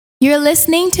You're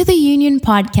listening to the Union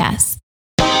Podcast.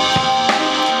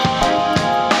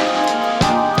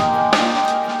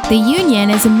 The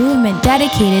Union is a movement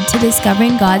dedicated to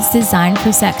discovering God's design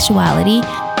for sexuality,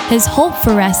 His hope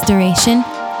for restoration,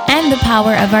 and the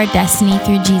power of our destiny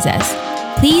through Jesus.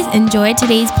 Please enjoy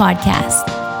today's podcast.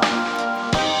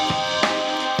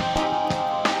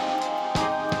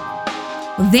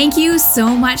 Well, thank you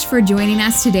so much for joining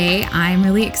us today. I'm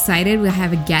really excited. We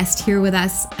have a guest here with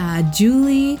us,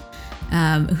 Julie,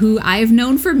 who I've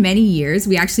known for many years.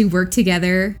 We actually worked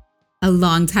together a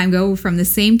long time ago from the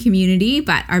same community,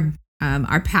 but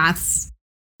our paths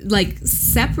like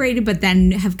separated, but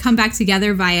then have come back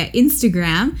together via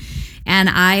Instagram. And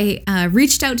I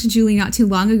reached out to Julie not too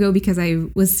long ago because I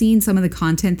was seeing some of the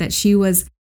content that she was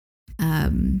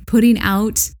putting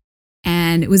out,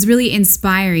 and it was really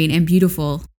inspiring and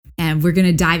beautiful. And we're going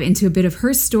to dive into a bit of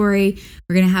her story.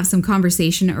 We're going to have some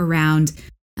conversation around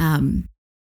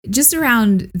just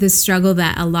around the struggle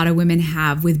that a lot of women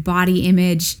have with body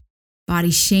image,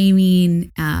 body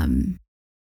shaming,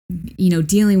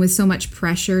 dealing with so much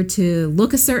pressure to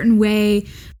look a certain way,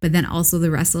 but then also the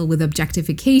wrestle with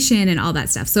objectification and all that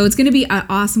stuff. So it's going to be an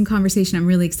awesome conversation. I'm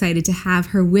really excited to have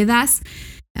her with us.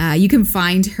 You can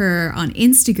find her on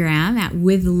Instagram at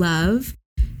With Love.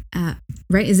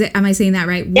 Right? Am I saying that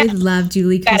right? Yeah. With Love,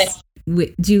 Julie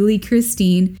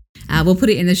Christine. We'll put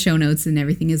it in the show notes and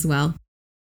everything as well.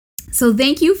 So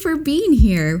thank you for being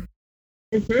here.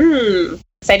 Mm-hmm.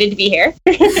 Excited to be here.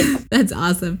 That's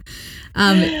awesome.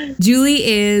 Julie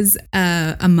is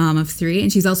a mom of 3,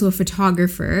 and she's also a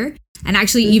photographer. And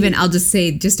actually, even I'll just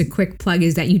say, just a quick plug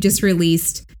is that you just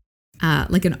released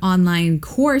like an online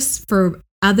course for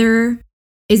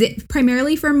is it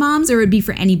primarily for moms or would it be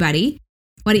for anybody?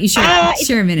 Why don't you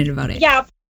share a minute about it? Yeah,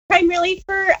 primarily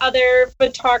for other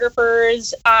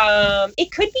photographers.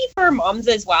 It could be for moms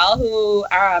as well who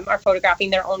are photographing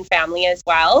their own family as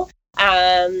well.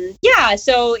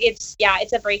 So it's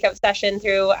a breakout session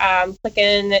through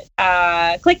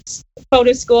Click's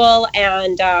Photo School,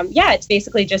 and it's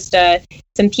basically just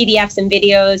some PDFs and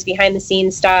videos, behind the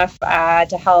scenes stuff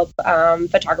to help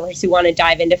photographers who want to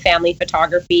dive into family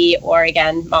photography, or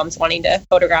again, moms wanting to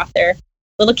photograph their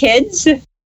little kids.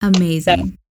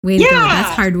 Amazing. Way to go.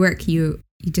 That's hard work. You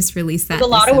just released that. It's a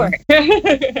lot of work.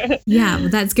 Yeah, well,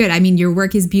 that's good. I mean, your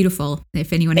work is beautiful.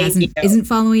 If anyone isn't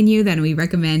following you, then we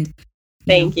recommend.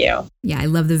 Thank you. Yeah, I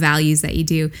love the values that you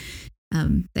do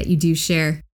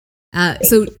share.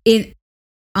 So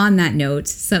on that note,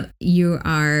 so you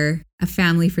are a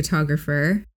family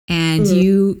photographer, and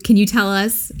can you tell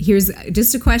us? Here's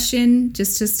just a question,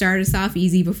 just to start us off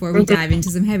easy before we dive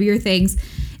into some heavier things.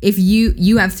 If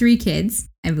you have 3 kids,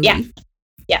 I believe.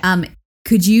 Yeah.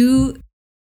 Could you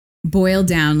boil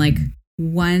down like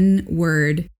one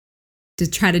word to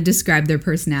try to describe their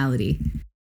personality?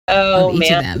 Oh, each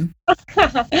man. Of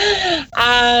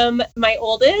them. My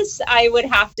oldest, I would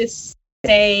have to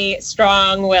say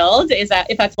strong-willed. Is that,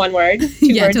 if that's one word? 2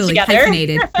 words totally. Together.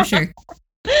 Hyphenated, for sure.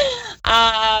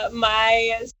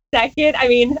 My second, I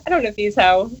don't know if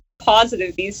how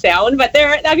positive these sound, but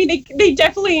they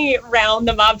definitely round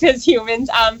them up as humans.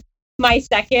 My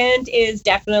second is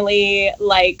definitely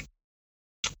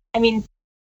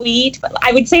sweet, but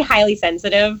I would say highly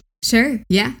sensitive. Sure.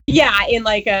 Yeah. Yeah, in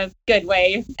like a good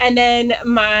way. And then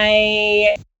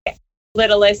my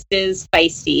littlest is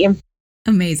feisty.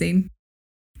 Amazing.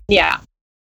 Yeah.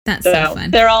 That's so fun.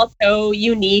 They're all so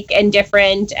unique and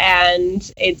different,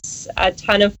 and it's a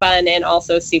ton of fun and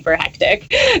also super hectic.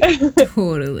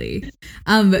 Totally.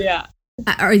 Yeah.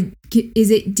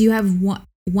 Do you have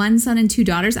one son and 2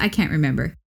 daughters? I can't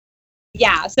remember.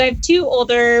 Yeah. So I have 2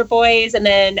 older boys and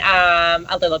then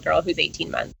a little girl who's 18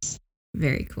 months.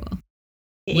 Very cool.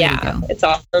 Yeah, it's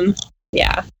awesome.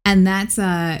 Yeah. And that's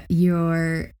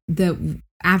after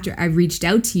I reached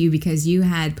out to you because you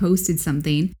had posted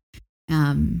something.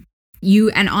 And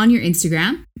on your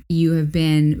Instagram, you have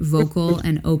been vocal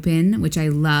and open, which I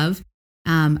love,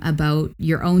 about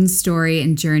your own story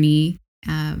and journey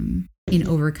in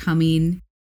overcoming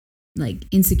like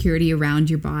insecurity around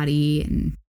your body,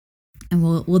 and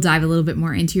we'll dive a little bit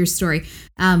more into your story.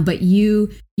 But you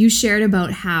shared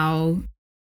about how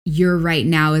you're right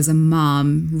now as a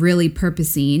mom really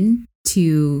purposing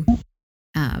to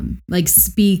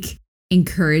speak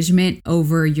encouragement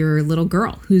over your little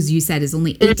girl, who's, you said, is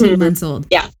only 18 months old.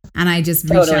 Yeah. And I just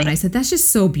reached out and I said, that's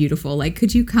just so beautiful. Like,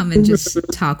 could you come and just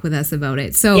talk with us about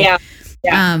it? So,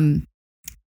 I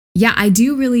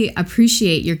do really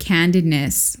appreciate your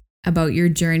candidness about your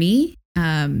journey,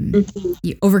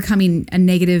 overcoming a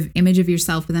negative image of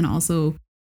yourself, but then also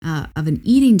of an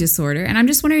eating disorder. And I'm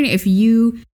just wondering if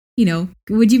you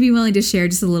would you be willing to share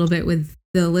just a little bit with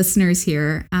the listeners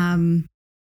here,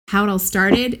 how it all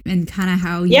started and kind of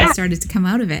how you started to come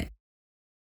out of it?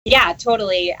 Yeah,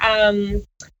 totally.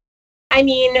 I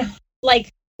mean,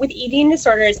 like with eating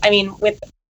disorders, I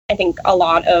think a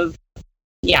lot of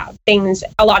things,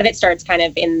 a lot of it starts kind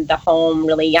of in the home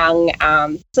really young.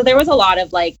 So there was a lot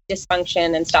of like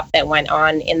dysfunction and stuff that went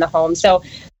on in the home. So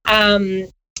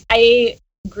I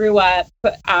grew up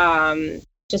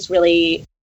just really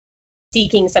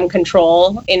seeking some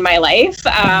control in my life.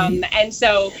 And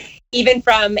so even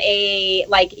from a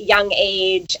like young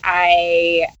age,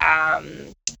 I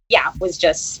was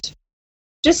just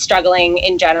struggling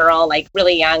in general, like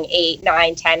really young, 8,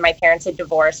 9, 10. My parents had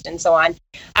divorced and so on.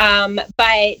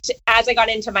 But as I got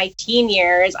into my teen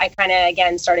years, I kind of,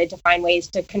 again, started to find ways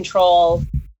to control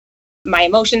my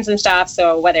emotions and stuff.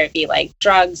 So whether it be like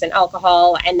drugs and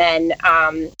alcohol, and then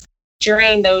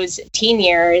during those teen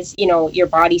years, your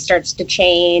body starts to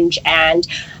change. And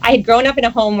I had grown up in a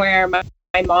home where my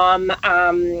mom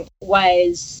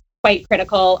was quite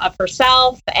critical of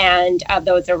herself and of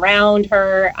those around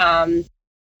her.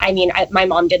 My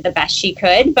mom did the best she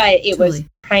could, but it was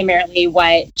primarily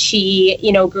what she,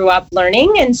 grew up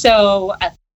learning. And so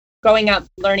growing up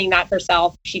learning that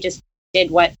herself, she just did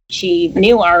what she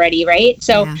knew already, right?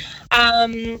 So,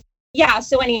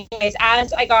 so anyways,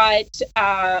 as I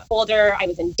got older, I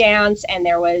was in dance, and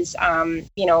there was,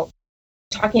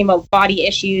 talking about body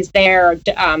issues there,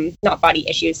 not body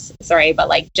issues, sorry, but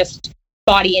like just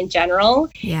body in general.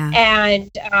 Yeah. And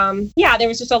there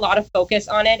was just a lot of focus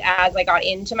on it as I got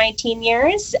into my teen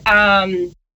years.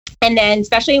 And then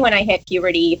especially when I hit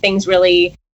puberty, things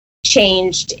really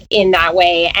changed in that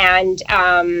way. And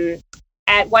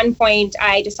at one point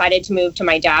I decided to move to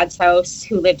my dad's house,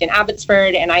 who lived in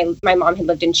Abbotsford, and my mom had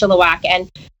lived in Chilliwack. And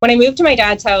when I moved to my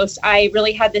dad's house, I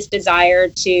really had this desire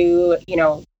to,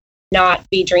 not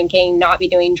be drinking, not be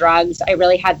doing drugs. I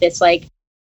really had this like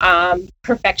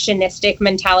perfectionistic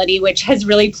mentality, which has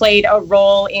really played a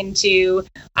role into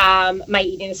my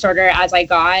eating disorder as I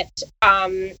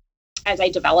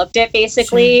developed it,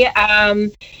 basically. Sure.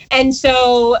 And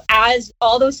so as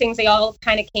all those things, they all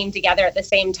kind of came together at the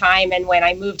same time. And when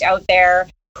I moved out there,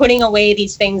 putting away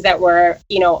these things that were,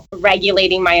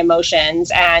 regulating my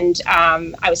emotions, and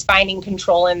I was finding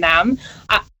control in them.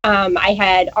 I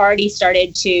had already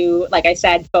started to, like I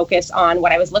said, focus on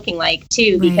what I was looking like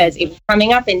too, because it was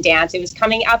coming up in dance. It was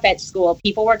coming up at school.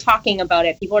 People were talking about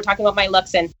it. People were talking about my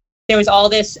looks, and there was all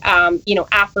this,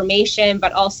 affirmation,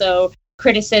 but also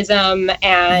criticism.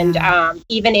 And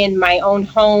even in my own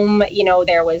home,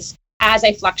 there was, as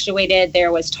I fluctuated,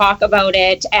 there was talk about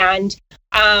it. And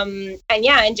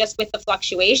just with the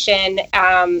fluctuation,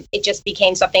 it just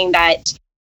became something that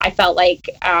I felt like,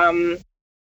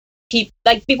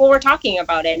 people were talking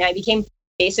about it, and I became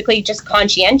basically just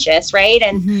conscientious, right?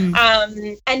 And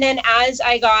and then as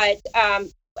I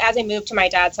moved to my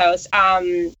dad's house,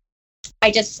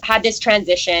 I just had this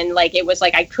transition. Like it was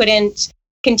like I couldn't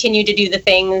continue to do the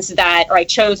things or I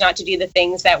chose not to do the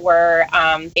things that were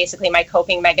basically my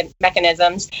coping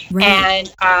mechanisms,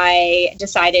 and I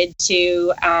decided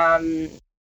to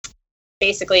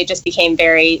basically it just became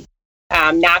very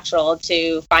natural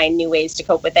to find new ways to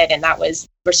cope with it, and that was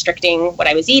restricting what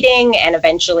I was eating. And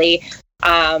eventually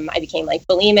I became like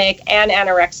bulimic and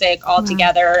anorexic all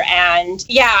together. And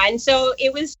so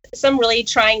it was some really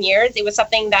trying years. It was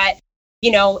something that,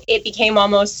 it became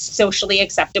almost socially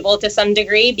acceptable to some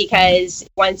degree, because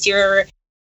once you're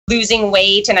losing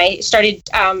weight, and I started,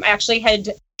 I actually had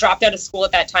dropped out of school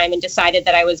at that time and decided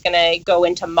that I was going to go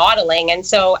into modeling. And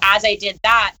so as I did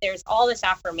that, there's all this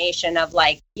affirmation of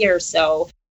like, you're so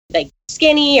like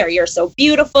skinny, or you're so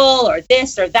beautiful, or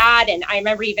this or that. And I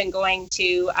remember even going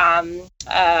to,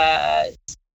 I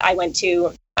went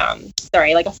to,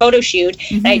 like a photo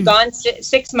shoot. And I'd gone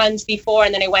 6 months before,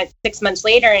 and then I went 6 months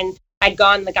later, and I'd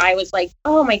gone, the guy was like,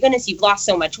 oh my goodness, you've lost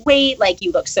so much weight. Like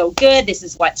you look so good. This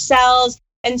is what sells.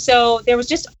 And so there was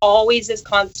just always this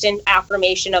constant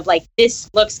affirmation of like, this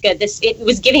looks good. It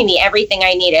was giving me everything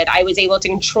I needed. I was able to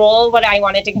control what I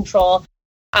wanted to control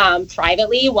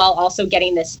privately, while also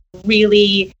getting this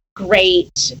really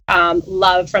great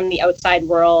love from the outside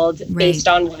world based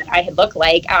on what I had looked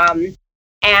like. And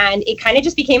it kind of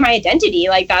just became my identity.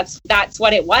 Like that's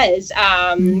what it was.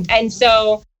 And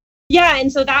so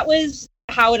that was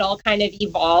how it all kind of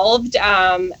evolved.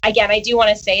 Again, I do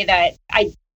want to say that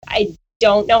I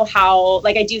don't know how,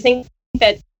 like, I do think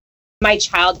that my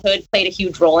childhood played a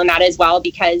huge role in that as well,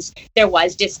 because there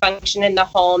was dysfunction in the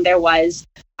home. There was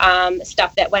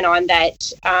stuff that went on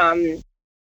that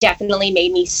definitely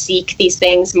made me seek these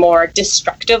things more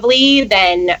destructively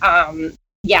than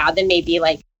maybe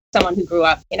like someone who grew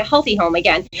up in a healthy home.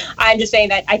 Again, I'm just saying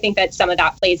that I think that some of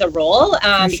that plays a role,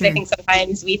 because I think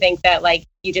sometimes we think that like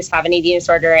you just have an eating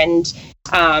disorder and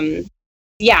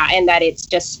and that it's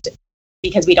just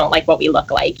because we don't like what we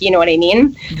look like, you know what I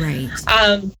mean? Right.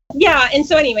 And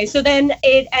so anyway, so then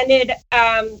it ended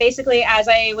basically as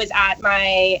I was at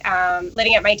my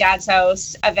living at my dad's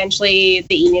house. Eventually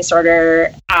the eating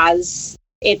disorder, as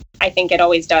I think it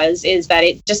always does, is that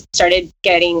it just started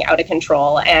getting out of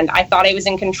control. And I thought I was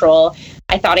in control.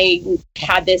 I thought I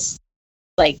had this,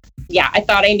 I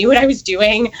thought I knew what I was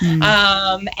doing.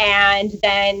 And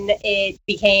then it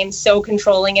became so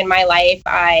controlling in my life.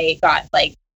 I got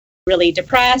really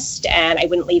depressed and I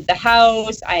wouldn't leave the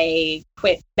house. I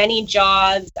quit many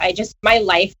jobs. My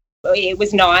life, it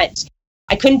was not,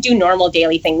 I couldn't do normal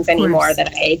daily things anymore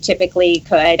that I typically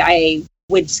could. I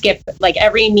would skip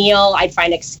every meal. I'd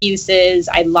find excuses.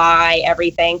 I'd lie,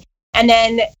 everything. And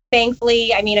then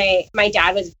thankfully, my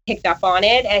dad was picked up on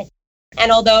it.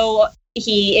 And although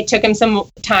it took him some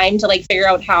time to figure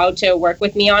out how to work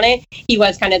with me on it, he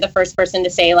was kind of the first person to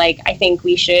say, I think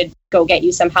we should go get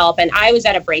you some help. And I was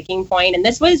at a breaking point. And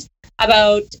this was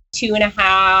about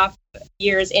 2.5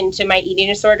 years into my eating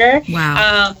disorder.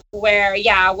 Wow.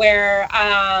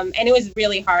 And it was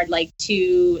really hard,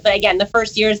 again, the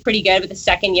first year is pretty good, but the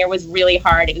second year was really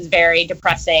hard. It was very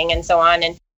depressing and so on.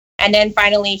 And then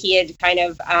finally he had kind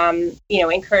of,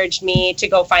 encouraged me to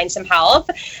go find some help.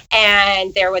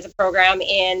 And there was a program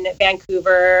in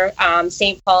Vancouver,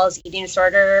 St. Paul's Eating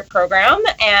Disorder Program.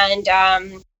 And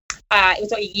it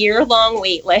was a year-long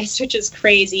wait list, which is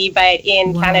crazy. But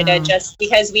in Canada, just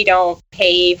because we don't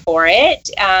pay for it,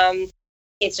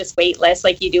 it's just wait lists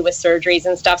like you do with surgeries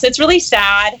and stuff. So it's really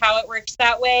sad how it works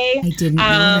that way. I didn't know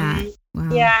that. Wow.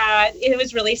 Yeah, it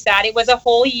was really sad. It was a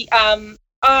whole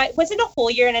it wasn't a whole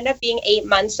year. It ended up being 8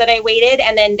 months that I waited.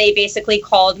 And then they basically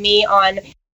called me on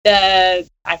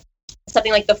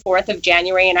something like the 4th of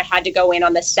January. And I had to go in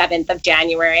on the 7th of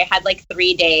January. I had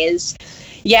 3 days.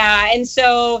 Yeah. And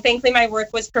so thankfully my work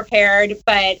was prepared,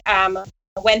 but I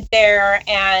went there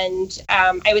and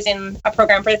I was in a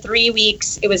program for 3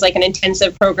 weeks. It was an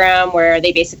intensive program where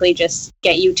they basically just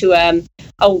get you to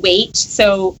a weight.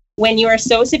 So when you are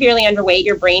so severely underweight,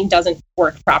 your brain doesn't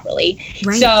work properly.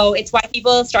 Right. So it's why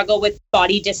people struggle with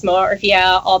body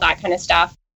dysmorphia, all that kind of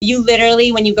stuff. You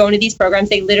literally, when you go into these programs,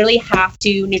 they literally have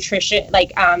to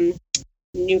nutritionalize.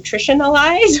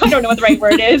 I don't know what the right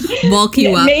word is. Bulk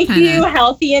you up. Make you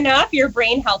healthy enough, your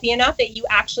brain healthy enough that you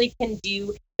actually can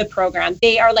do the program.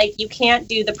 They are you can't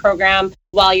do the program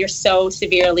while you're so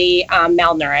severely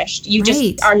malnourished. You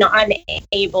just are not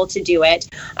unable to do it. So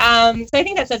I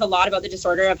think that says a lot about the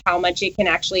disorder, of how much it can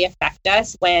actually affect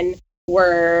us when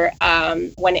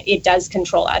when it does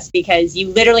control us, because you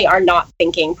literally are not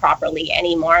thinking properly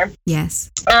anymore.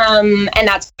 Yes. And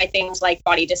that's why things like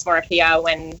body dysmorphia,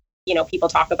 when people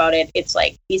talk about it, it's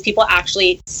these people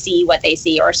actually see what they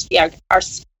see, or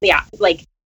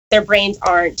their brains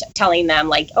aren't telling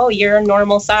them oh, you're a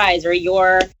normal size, or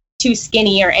you're too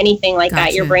skinny, or anything like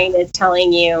that. Your brain is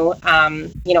telling you,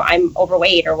 I'm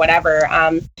overweight or whatever.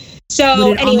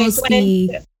 So anyways,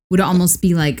 would it almost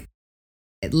be like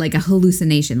a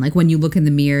hallucination? When you look in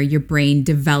the mirror, your brain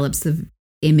develops the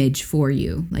image for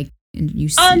you, and you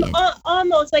see it.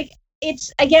 Almost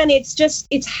it's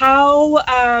how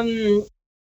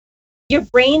your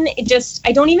brain,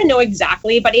 I don't even know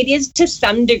exactly, but it is to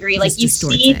some degree, you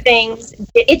see things,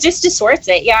 it just distorts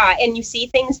it. Yeah. And you see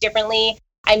things differently.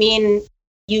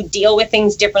 You deal with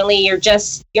things differently. You're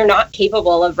not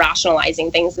capable of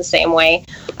rationalizing things the same way.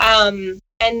 And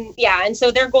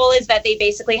so their goal is that they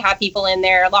basically have people in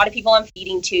there, a lot of people on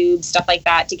feeding tubes, stuff like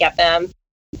that, to get them,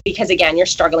 because again, you're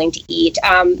struggling to eat.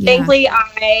 Thankfully,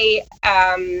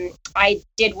 I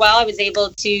did well. I was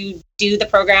able to do the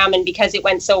program, and because it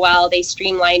went so well, they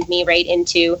streamlined me right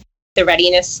into the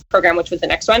readiness program, which was the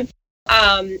next one.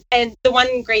 And the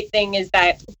one great thing is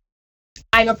that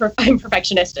I'm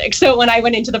perfectionistic. So when I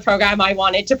went into the program, I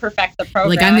wanted to perfect the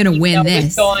program. I'm going to win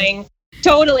this.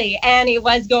 Totally. And it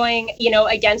was going,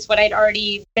 against what I'd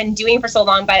already been doing for so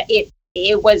long, but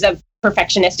it was a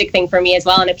perfectionistic thing for me as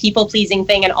well, and a people-pleasing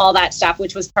thing and all that stuff,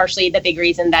 which was partially the big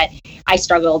reason that I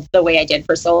struggled the way I did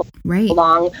for so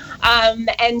long.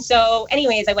 And so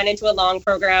anyways, I went into a long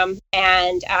program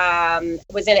and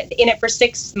was in it for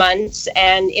 6 months,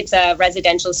 and it's a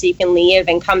residential, so you can leave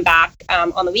and come back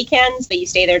on the weekends, but you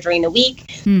stay there during the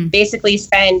week. Basically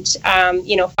spent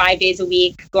 5 days a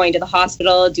week going to the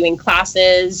hospital, doing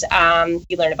classes.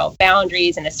 You learn about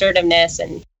boundaries and assertiveness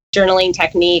and journaling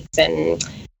techniques and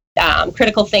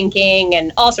critical thinking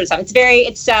and all sorts of stuff.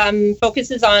 It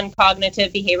focuses on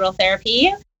cognitive behavioral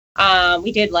therapy.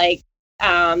 We did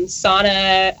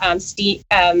sauna, steam,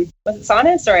 was it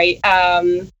sauna? Sorry.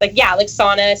 Like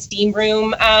sauna, steam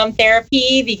room,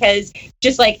 therapy, because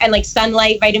just like, and like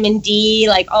sunlight, vitamin D,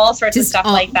 like all sorts of stuff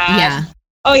like that. Yeah.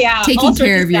 Oh yeah. Taking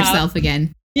care of yourself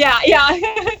again. Yeah.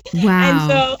 Wow. And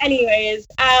so anyways,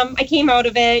 I came out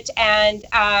of it, and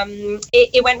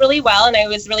it went really well, and I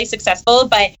was really successful,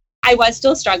 but I was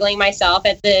still struggling myself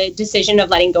at the decision of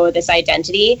letting go of this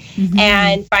identity. Mm-hmm.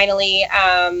 And finally,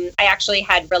 I actually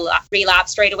had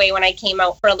relapsed right away when I came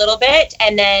out for a little bit.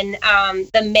 And then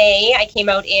I came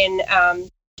out in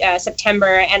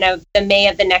September, and of the May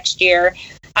of the next year,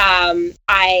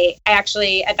 I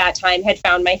actually at that time had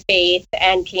found my faith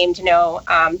and came to know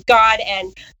God.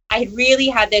 And I had really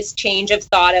had this change of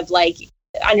thought of like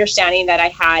understanding that I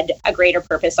had a greater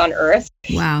purpose on earth.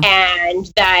 Wow.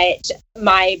 And that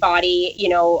my body,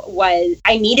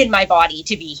 I needed my body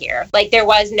to be here. Like there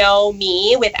was no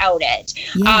me without it.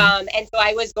 Yeah. And so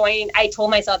I told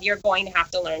myself, you're going to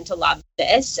have to learn to love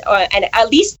this and at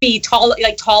least be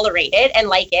tolerate it and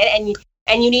like it.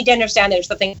 And you need to understand there's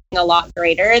something a lot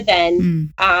greater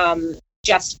than,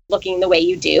 just looking the way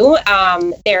you do.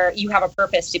 You have a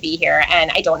purpose to be here, and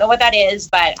I don't know what that is,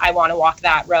 but I want to walk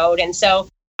that road. And so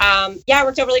it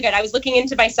worked out really good. I was looking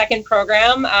into my second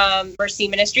program, Mercy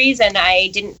Ministries, and I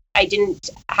didn't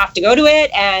have to go to it,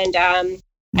 and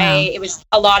it was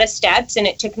a lot of steps, and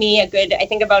it took me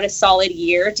about a solid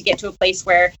year to get to a place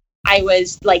where I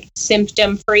was like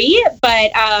symptom free.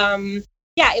 But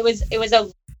it was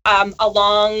a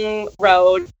long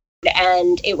road.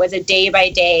 And it was a day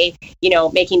by day,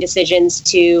 making decisions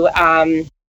to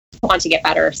want to get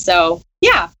better. So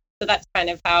that's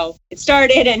kind of how it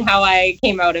started and how I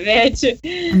came out of it.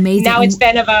 Amazing. Now it's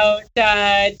been about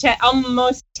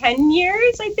almost 10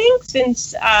 years, I think,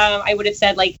 since I would have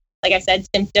said, like I said,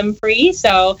 symptom free.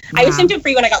 So I was symptom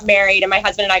free when I got married, and my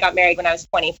husband and I got married when I was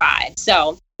 25.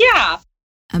 So yeah.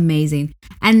 Amazing.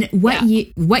 And what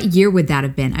year would that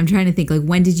have been? I'm trying to think. Like,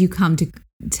 when did you come to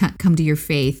your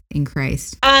faith in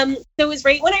Christ? So it was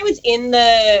right when I was in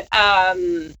the,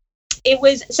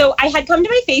 so I had come to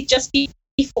my faith just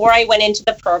before I went into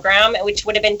the program, which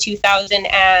would have been 2000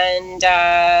 and,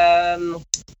 I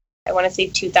want to say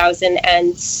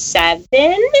 2007.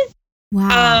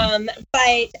 Wow.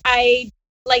 But I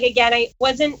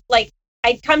wasn't like,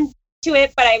 I'd come to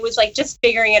it, but I was like just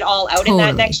figuring it all out in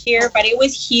that next year. But it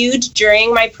was huge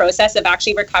during my process of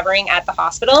actually recovering at the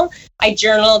hospital. I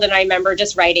journaled, and I remember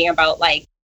just writing about like,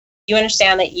 you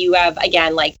understand that you have,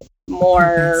 again, like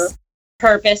more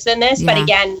purpose in this. Yeah. But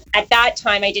again, at that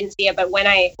time I didn't see it. But when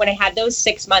I had those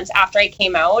 6 months after I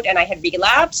came out and I had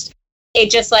relapsed,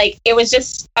 it was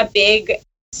just a big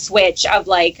switch of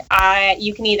like,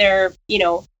 you can either,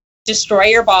 destroy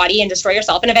your body and destroy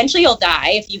yourself, and eventually you'll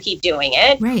die if you keep doing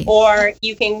it. Right. Or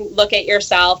you can look at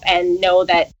yourself and know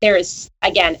that there is,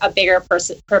 again, a bigger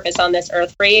purpose on this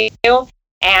earth for you.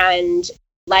 And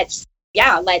let's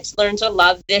learn to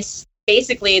love this,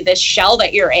 basically this shell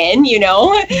that you're in,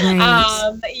 right.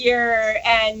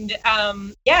 And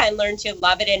learn to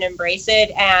love it and embrace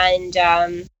it. And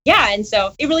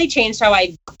so it really changed how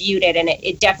I viewed it. And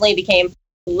it definitely became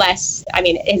less,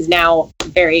 it is now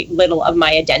very little of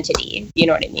my identity. You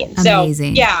know what I mean?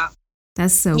 Amazing. So, yeah.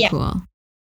 That's so cool.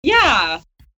 Yeah.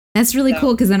 That's really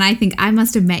cool, because then I think I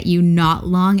must have met you not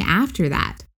long after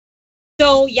that.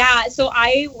 So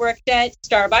I worked at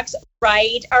Starbucks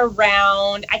right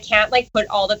around, I can't put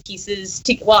all the pieces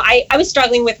I was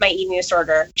struggling with my eating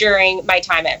disorder during my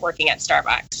time at working at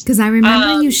Starbucks. Because I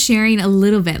remember you sharing a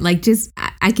little bit, I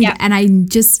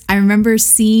remember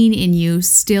seeing in you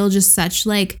still just such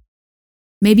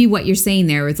maybe what you're saying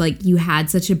there was you had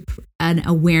such an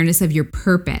awareness of your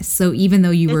purpose. So even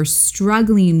though you were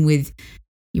struggling with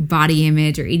your body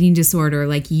image or eating disorder,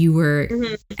 you were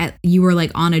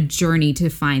on a journey to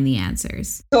find the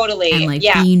answers. Totally. And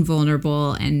being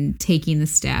vulnerable and taking the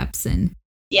steps. And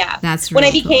that's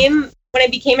really when I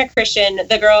became a Christian,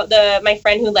 my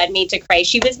friend who led me to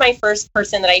Christ, she was my first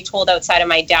person that I told outside of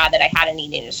my dad that I had an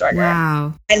eating disorder.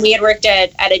 Wow. And we had worked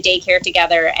at a daycare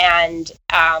together. And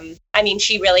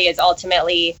she really is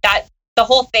ultimately that the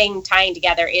whole thing tying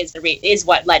together is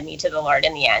what led me to the Lord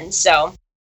in the end. So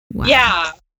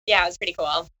wow. Yeah, it was pretty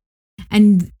cool.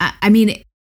 And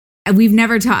we've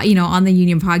never talked, on the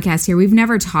Union podcast here, we've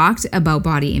never talked about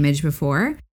body image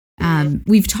before.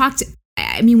 We've talked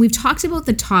about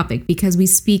the topic because we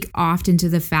speak often to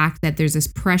the fact that there's this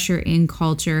pressure in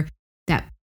culture that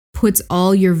puts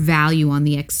all your value on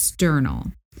the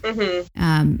external,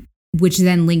 which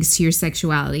then links to your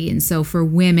sexuality. And so for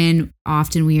women,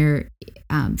 often we are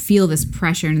feel this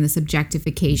pressure and this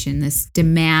objectification, this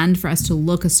demand for us to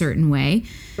look a certain way.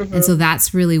 And so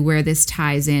that's really where this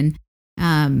ties in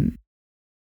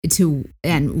to,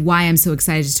 and why I'm so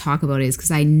excited to talk about it is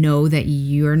because I know that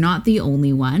you're not the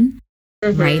only one,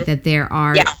 right? That there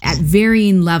are at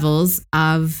varying levels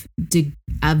of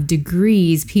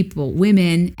degrees, people,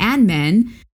 women and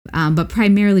men, but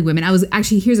primarily women.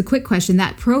 Here's a quick question.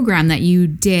 That program that you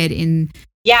did in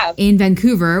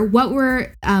Vancouver, what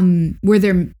were the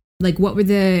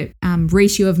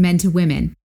ratio of men to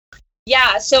women?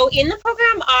 Yeah, so in the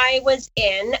program I was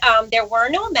in, there were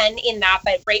no men in that,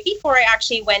 but right before I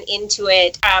actually went into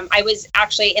it, I was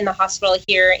actually in the hospital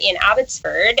here in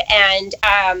Abbotsford, and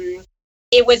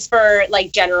it was for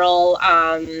like general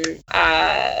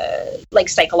like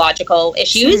psychological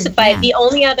issues, but the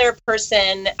only other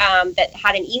person that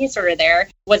had an eating disorder there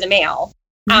was a male.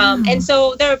 And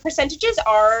so the percentages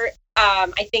are,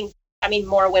 I mean,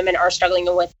 more women are struggling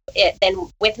with it than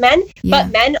with men, but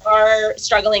men are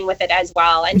struggling with it as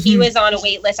well. And he was on a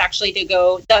wait list actually to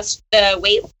go, the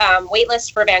wait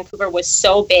list for Vancouver was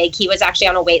so big. He was actually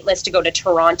on a wait list to go to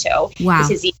Toronto because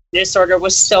his eating disorder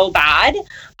was so bad.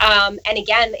 And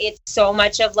again, it's so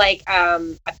much of like a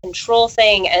control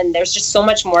thing. And there's just so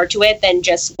much more to it than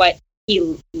just what he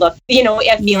looked,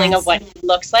 a feeling of what he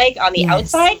looks like on the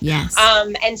outside.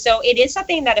 And so it is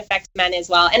something that affects men as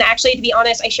well. And actually, to be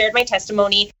honest, I shared my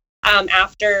testimony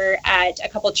after at a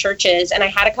couple churches, and I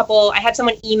had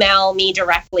someone email me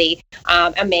directly,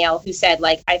 a male who said,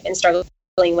 like, I've been struggling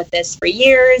with this for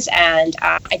years, and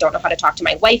I don't know how to talk to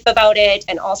my wife about it,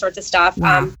 and all sorts of stuff.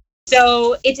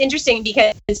 So it's interesting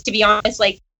because, to be honest,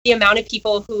 like the amount of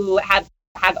people who have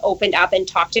opened up and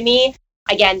talked to me,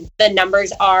 again, the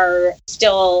numbers are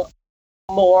still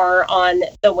more on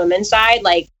the women's side.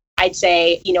 Like I'd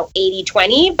say,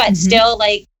 80-20, but still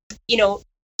like,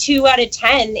 2 out of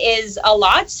 10 is a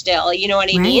lot still, you know what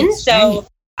I mean? So,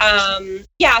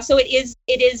 so it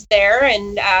is there.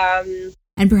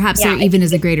 And perhaps there even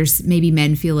is a greater, maybe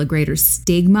men feel a greater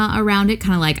stigma around it.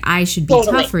 Kind of like, I should be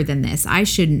tougher than this. I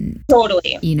shouldn't,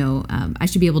 I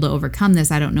should be able to overcome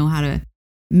this. I don't know how to.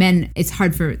 Men, it's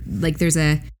hard for, like, there's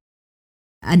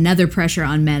another pressure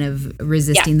on men of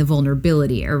resisting the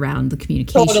vulnerability around the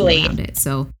communication around it.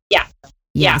 So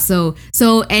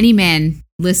So any man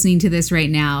listening to this right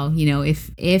now,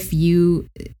 if you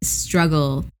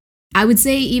struggle, I would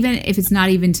say, even if it's not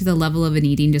even to the level of an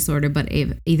eating disorder, but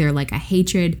either like a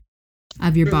hatred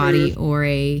of your body or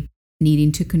a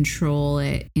needing to control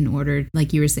it in order,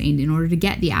 like you were saying, in order to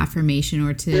get the affirmation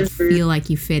or to feel like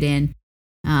you fit in,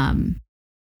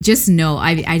 just know,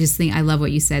 I just think I love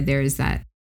what you said there, is that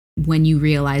when you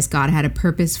realize God had a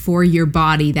purpose for your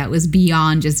body that was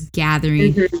beyond just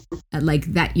gathering, like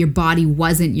that your body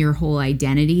wasn't your whole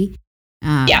identity.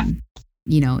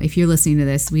 If you're listening to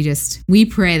this, we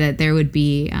pray that there would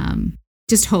be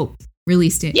just hope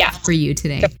released for you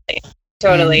today.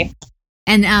 Totally.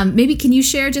 And maybe can you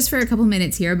share just for a couple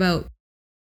minutes here about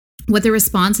what the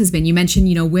response has been? You mentioned,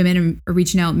 women are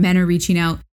reaching out, men are reaching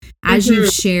out. As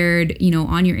you've shared,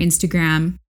 on your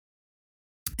Instagram,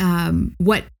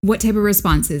 what type of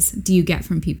responses do you get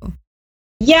from people?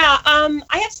 Yeah,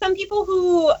 I have some people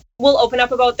who will open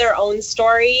up about their own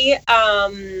story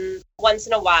once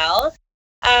in a while.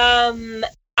 And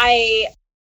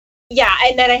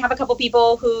then I have a couple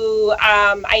people who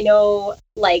I know,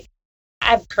 like,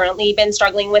 have currently been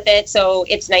struggling with it. So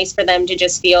it's nice for them to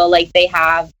just feel like they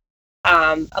have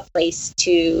a place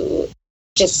to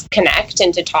just connect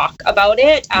and to talk about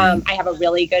it. I have a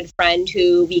really good friend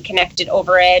who we connected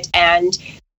over it, and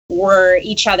we're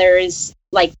each other's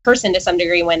like person to some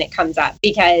degree when it comes up,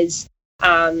 because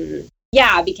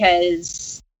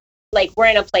like we're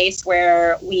in a place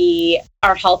where we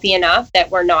are healthy enough that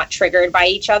we're not triggered by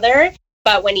each other.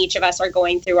 But when each of us are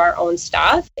going through our own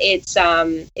stuff, it's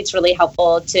really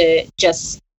helpful to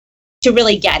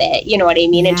really get it, you know what I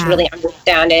mean? And to really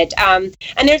understand it. And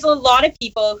there's a lot of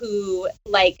people who,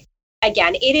 like,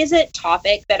 again, it is a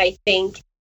topic that I think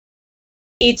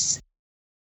it's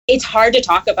hard to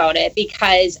talk about it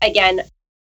because, again,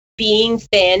 being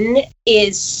thin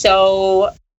is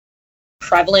so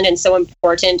prevalent and so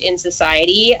important in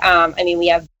society. I mean, we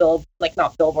have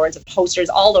not billboards, but posters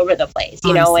all over the place,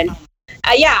 you know, and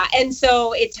and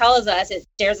so it tells us, it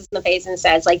stares us in the face and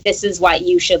says, like, this is what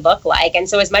you should look like. And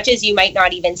so as much as you might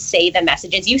not even say the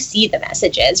messages, you see the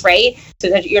messages, right? So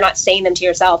that you're not saying them to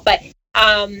yourself. But,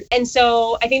 and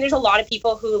so I think there's a lot of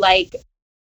people who, like,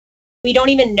 we don't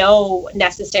even know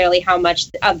necessarily how much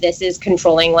of this is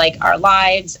controlling, like, our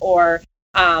lives or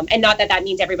and not that that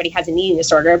means everybody has an eating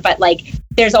disorder, but like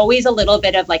there's always a little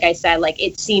bit of, like I said, like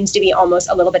it seems to be almost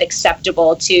a little bit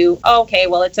acceptable to, oh, okay,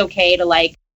 well, it's okay to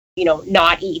like, you know,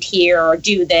 not eat here or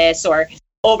do this or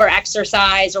over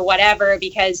exercise or whatever,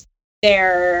 because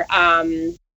they're,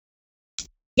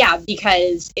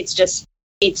 because it's just,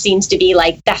 it seems to be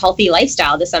like the healthy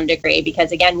lifestyle to some degree,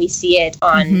 because again, we see it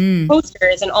on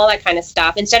posters and all that kind of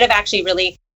stuff, instead of actually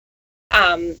really,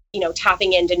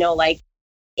 tapping in to know, like,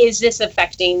 is this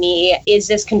affecting me? Is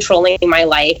this controlling my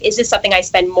life? Is this something I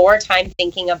spend more time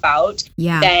thinking about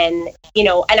than, and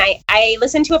I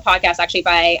listened to a podcast actually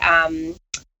by,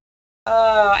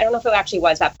 I don't know if it actually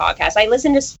was that podcast. I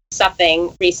listened to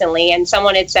something recently and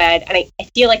someone had said, and I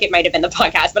feel like it might have been the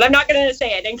podcast, but I'm not going to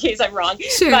say it in case I'm wrong.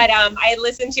 Sure. But I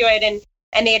listened to it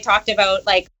and they had talked about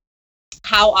like,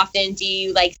 how often do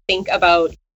you like think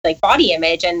about like body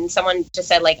image? And someone just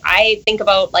said like, I think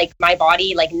about like my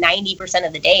body like 90%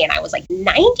 of the day. And I was like,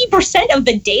 90% of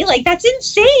the day? Like that's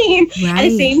insane. Right. At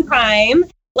the same time,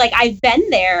 like I've been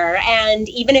there. And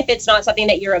even if it's not something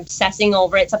that you're obsessing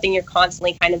over, it's something you're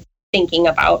constantly kind of thinking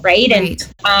about. Right. And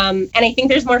I think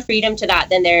there's more freedom to that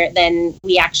than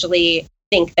we actually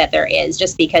think that there is,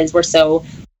 just because we're so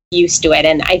used to it.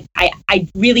 And I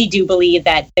really do believe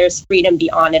that there's freedom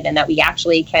beyond it, and that we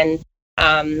actually can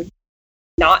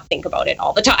not think about it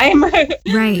all the time.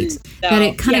 Right. So, that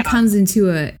it kind of comes into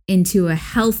a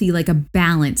healthy, like a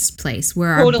balanced place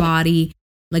where our body,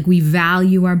 like we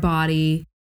value our body,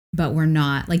 but we're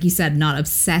not, like you said, not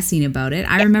obsessing about it.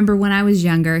 I remember when I was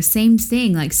younger, same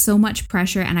thing, like so much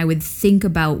pressure, and I would think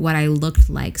about what I looked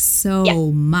like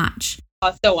so much.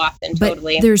 So often,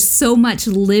 totally. But there's so much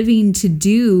living to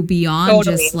do beyond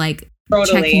just like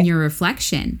checking your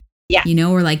reflection. Yeah.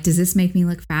 Or like, does this make me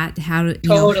look fat? How do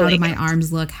how do my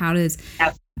arms look? How does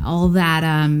all that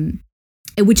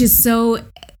which is so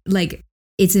like,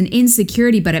 it's an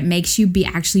insecurity, but it makes you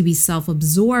actually be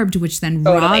self-absorbed, which then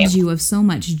robs you of so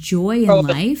much joy in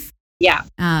life. Yeah.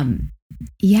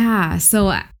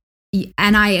 So,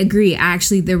 and I agree.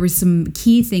 Actually, there were some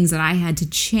key things that I had to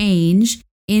change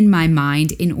in my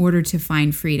mind in order to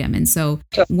find freedom. And so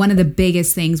one of the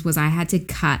biggest things was I had to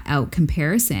cut out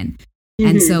comparison.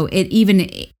 And so it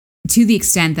even to the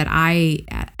extent that I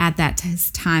at that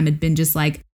time had been just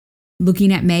like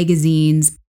looking at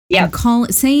magazines and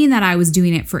saying that I was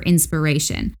doing it for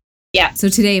inspiration. Yeah. So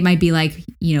today it might be like,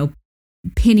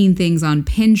 pinning things on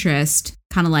Pinterest,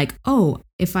 kind of like, oh,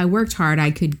 if I worked hard,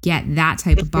 I could get that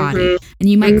type of body. And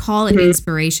you might call it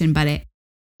inspiration, but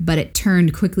it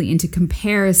turned quickly into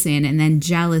comparison and then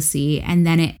jealousy. And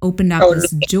then it opened up this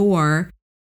door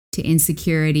to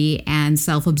insecurity and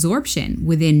self-absorption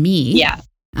within me. Yeah.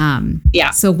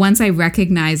 So once I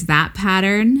recognized that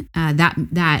pattern,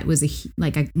 that was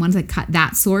once I cut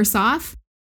that source off,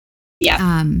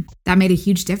 that made a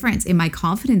huge difference in my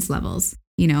confidence levels,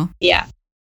 Yeah,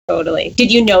 totally.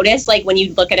 Did you notice, like, when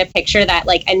you look at a picture, that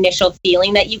like initial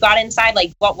feeling that you got inside?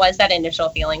 Like, what was that initial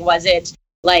feeling? Was it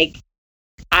like,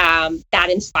 that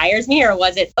inspires me, or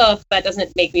was it, oh, that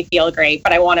doesn't make me feel great,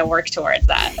 but I want to work towards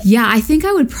that? Yeah, I think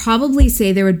I would probably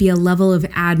say there would be a level of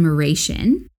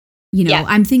admiration.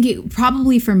 I'm thinking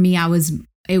probably for me,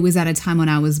 it was at a time when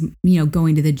I was,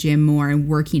 going to the gym more and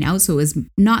working out. So it was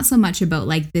not so much about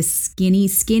like this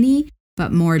skinny,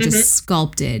 but more just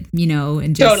sculpted,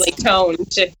 and just totally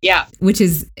toned. Yeah. Which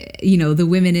is, the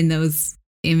women in those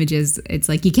images, it's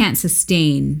like you can't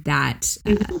sustain that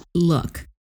look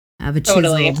of a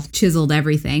chiseled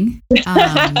everything.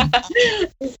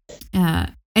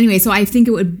 Anyway, so I think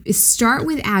it would start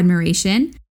with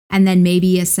admiration, and then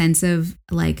maybe a sense of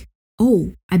like,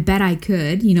 oh, I bet I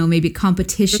could, maybe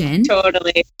competition.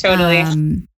 Totally.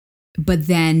 But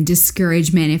then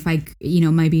discouragement if I,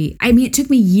 it took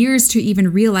me years to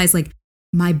even realize like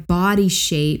my body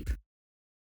shape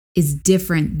is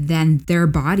different than their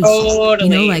body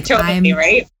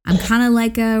shape. I'm kind of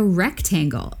like a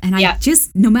rectangle, and I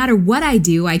just, no matter what I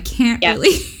do, I can't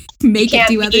really make it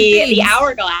do other things. The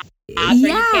hourglass, or you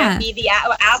can't be the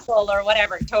apple or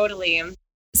whatever. Totally.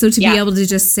 So to be able to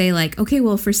just say like, okay,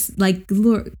 well, for like,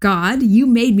 Lord God, you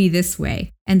made me this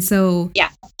way. And so,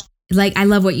 like, I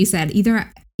love what you said. Either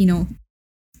I'm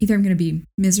going to be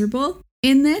miserable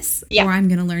in this, or I'm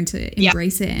going to learn to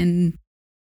embrace it. And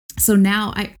so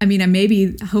now, I mean,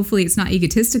 maybe, hopefully it's not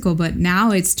egotistical, but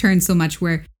now it's turned so much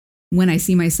where when I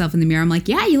see myself in the mirror, I'm like,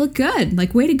 yeah, you look good.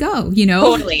 Like, way to go,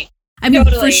 Totally. I mean,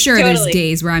 for sure, there's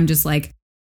days where I'm just like,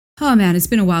 oh man, it's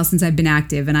been a while since I've been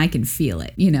active, and I can feel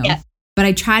it, Yes. But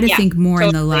I try to think more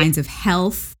in the lines of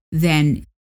health than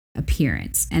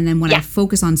appearance. And then when I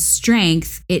focus on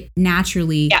strength, it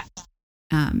naturally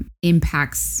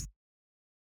impacts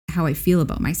how I feel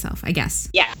about myself, I guess.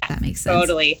 Yeah. That makes sense.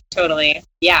 Totally.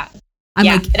 Yeah.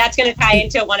 That's going to tie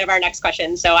into one of our next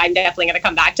questions. So I'm definitely going to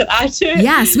come back to that.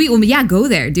 Yeah, sweet. Well, yeah, go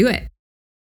there. Do it.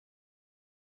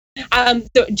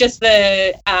 So just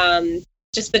the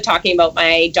talking about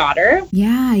my daughter.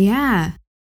 Yeah.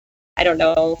 I don't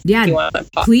know. Yeah. If you want to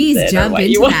please jump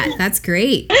into that. That's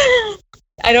great.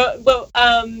 I don't. Well,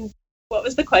 what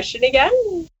was the question again?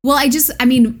 Well,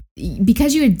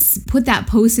 because you had put that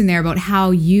post in there about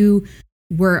how you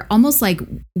were almost like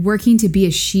working to be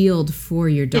a shield for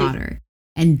your daughter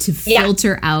and to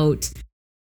filter out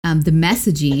the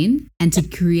messaging and to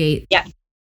create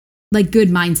like good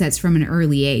mindsets from an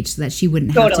early age so that she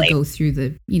wouldn't have to go through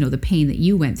the, the pain that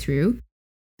you went through.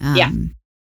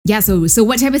 So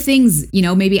what type of things,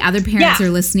 maybe other parents are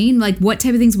listening, like what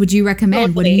type of things would you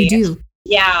recommend? What do you do?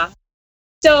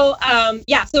 So,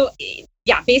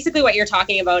 basically what you're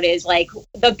talking about is like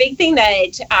the big thing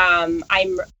that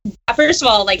first of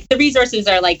all, like the resources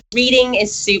are like reading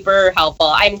is super helpful.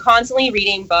 I'm constantly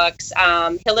reading books.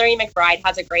 Hillary McBride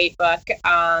has a great book.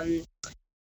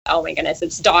 Oh my goodness,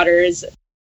 it's Daughter's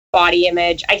Body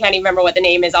Image. I can't even remember what the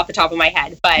name is off the top of my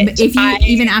head, but if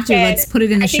you let's put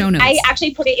it in the show notes. I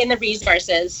actually put it in the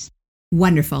resources.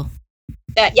 Wonderful.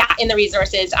 In the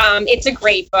resources. It's a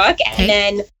great book. Okay. And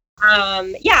then,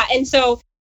 and so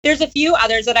there's a few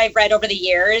others that I've read over the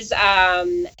years.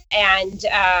 I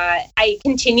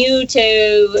continue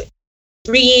to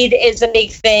read is a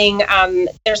big thing.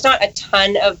 There's not a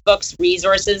ton of books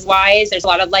resources wise. There's a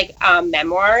lot of like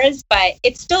memoirs, but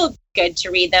it's still good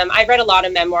to read them. I've read a lot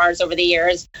of memoirs over the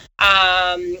years.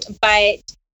 And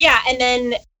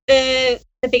then the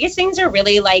biggest things are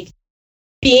really like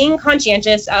being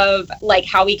conscientious of like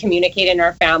how we communicate in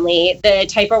our family, the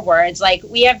type of words, like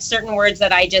we have certain words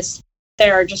that are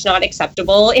just not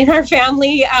acceptable in our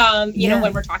family.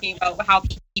 When we're talking about how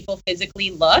people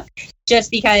physically look, just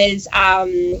because, I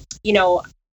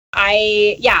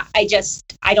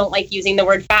don't like using the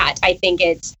word fat. I think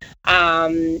it's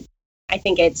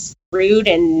rude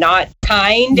and not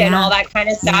kind and all that kind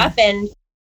of stuff. And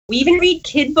we even read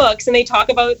kid books and they talk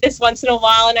about this once in a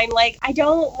while. And I'm like, I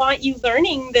don't want you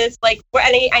learning this. Like,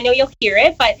 and I know you'll hear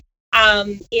it, but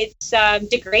it's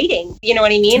degrading. You know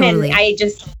what I mean? Totally. And I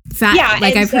just fat.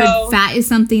 I've heard fat is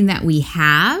something that we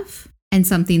have and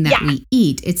something that we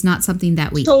eat. It's not something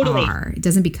that we are. It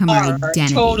doesn't become our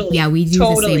identity. Totally. Yeah, we do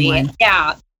the same one.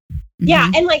 Yeah. Mm-hmm.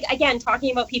 Yeah, and like again,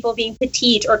 talking about people being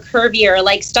petite or curvier,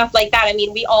 like stuff like that. I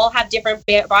mean, we all have different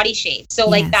body shapes, so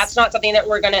like that's not something that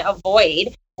we're going to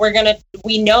avoid.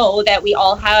 We know that we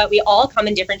all come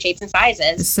in different shapes and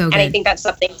sizes, so and I think that's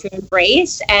something to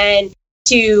embrace and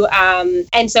to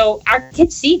and so our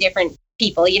kids see different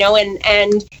people,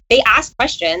 and they ask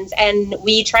questions, and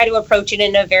we try to approach it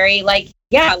in a very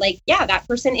that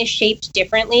person is shaped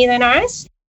differently than us,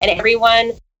 and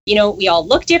everyone. We all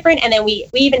look different. And then we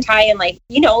even tie in like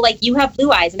you have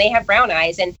blue eyes and they have brown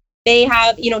eyes and they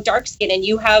have, dark skin and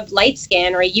you have light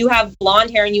skin, or you have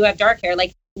blonde hair and you have dark hair.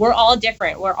 Like we're all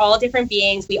different. We're all different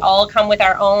beings. We all come with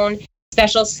our own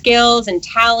special skills and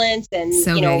talents. And,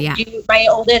 my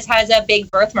oldest has a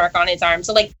big birthmark on his arm.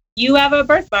 So like you have a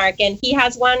birthmark and he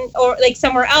has one or like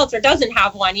somewhere else or doesn't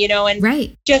have one,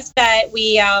 and just that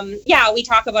we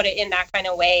talk about it in that kind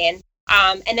of way.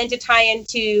 And then to tie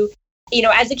into,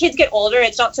 as the kids get older,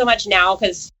 it's not so much now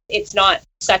because it's not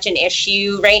such an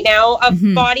issue right now of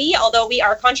body, although we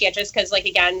are conscientious because, like,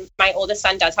 again, my oldest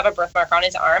son does have a birthmark on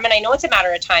his arm, and I know it's a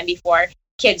matter of time before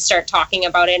kids start talking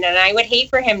about it, and I would hate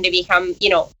for him to become,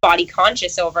 body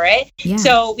conscious over it. Yeah.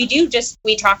 So we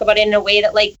talk about it in a way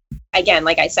that, like, again,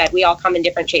 like I said, we all come in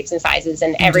different shapes and sizes,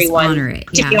 and everyone, honor it.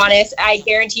 Yeah. To be honest, I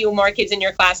guarantee you more kids in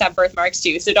your class have birthmarks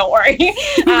too, so don't worry.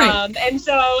 Right. And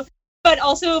so... But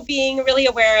also being really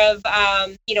aware of,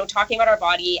 talking about our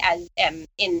body as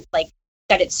in like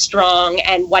that it's strong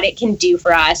and what it can do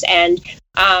for us, and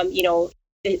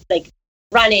like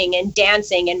running and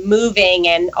dancing and moving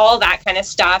and all that kind of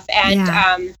stuff.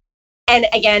 And and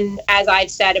again, as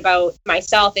I've said about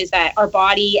myself, is that our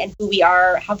body and who we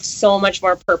are have so much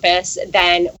more purpose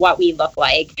than what we look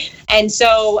like. And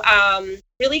so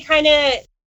really kind of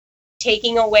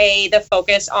taking away the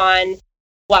focus on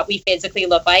what we physically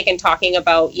look like and talking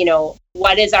about,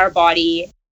 what is our body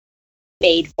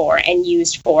made for and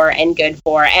used for and good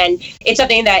for. And it's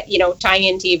something that, tying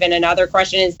into even another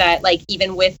question is that, like,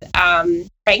 even with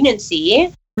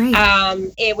pregnancy,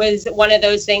 it was one of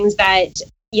those things that,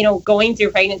 going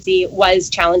through pregnancy was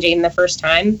challenging the first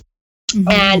time. Mm-hmm.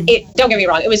 And don't get me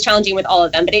wrong, it was challenging with all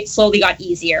of them, but it slowly got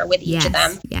easier with each of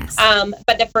them. Yes.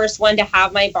 But the first one, to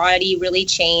have my body really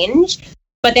change,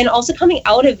 but then also coming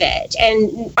out of it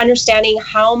and understanding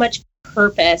how much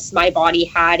purpose my body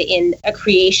had in a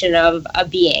creation of a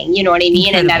being, you know what I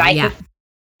mean? And that I could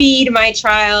feed my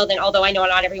child. And although I know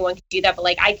not everyone could do that, but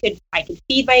like I could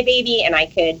feed my baby, and I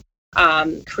could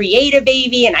create a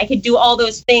baby, and I could do all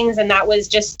those things. And that was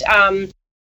just,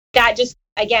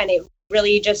 again, it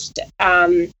really just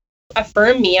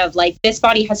affirmed me of like, this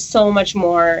body has so much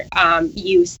more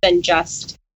use than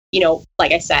just, you know,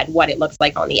 like I said, what it looks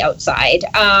like on the outside.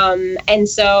 And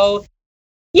so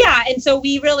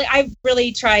I've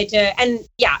really tried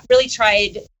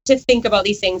to think about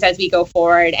these things as we go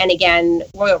forward. And again,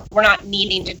 we're not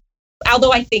needing to,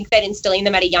 although I think that instilling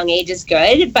them at a young age is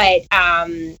good, but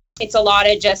it's a lot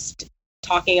of just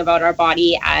talking about our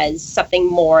body as something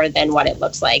more than what it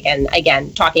looks like. And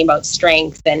again, talking about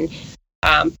strength and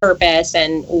purpose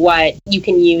and what you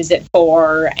can use it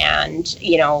for. And,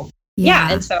 you know,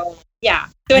 So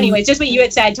anyways, just what you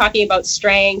had said, talking about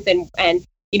strength and,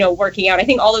 you know, working out. I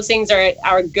think all those things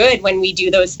are good when we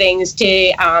do those things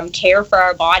to care for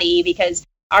our body, because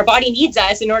our body needs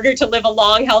us in order to live a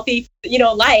long, healthy, you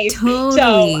know, life. Totally.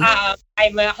 So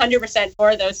I'm 100%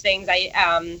 for those things.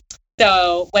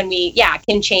 So when we,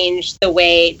 can change the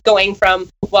way, going from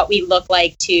what we look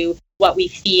like to what we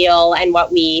feel and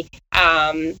what we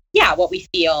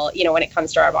feel, you know, when it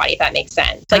comes to our body, if that makes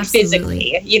sense. Like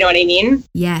physically, you know what I mean?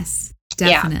 Yes,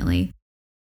 definitely. Yeah.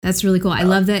 That's really cool. I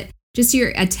love that, just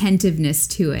your attentiveness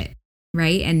to it,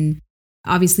 right? And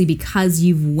obviously because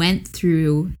you've went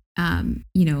through,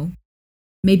 you know,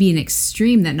 maybe an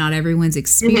extreme that not everyone's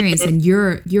experienced, and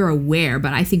you're aware,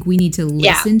 but I think we need to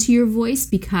listen to your voice,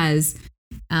 because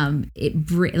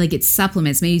it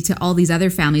supplements maybe to all these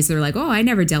other families that are like, oh, I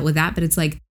never dealt with that. But it's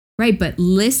like, right, but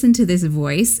listen to this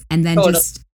voice, and then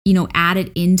just, you know, add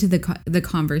it into the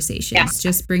conversations. Yeah.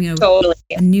 Just bring a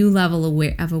new level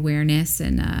of awareness,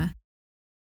 and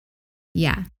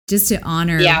just to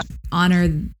honor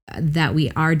that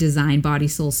we are designed body,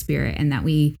 soul, spirit, and that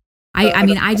we, I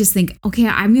mean, I just think, okay,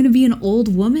 I'm going to be an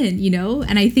old woman, you know?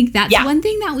 And I think that's one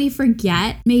thing that we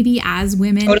forget maybe as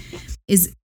women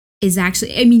is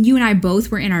actually, I mean, you and I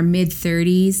both were in our mid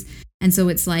 30s. And so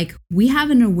it's like, we have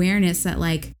an awareness that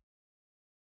like,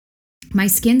 my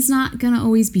skin's not going to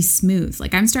always be smooth.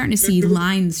 Like I'm starting to see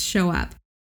lines show up.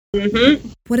 Mm-hmm.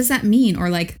 What does that mean? Or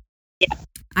like,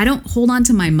 I don't hold on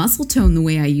to my muscle tone the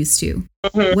way I used to.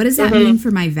 Mm-hmm. What does that mean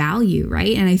for my value?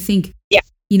 Right. And I think,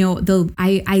 you know,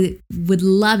 I would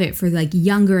love it for like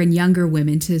younger and younger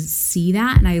women to see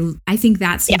that. And I think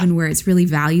that's even where it's really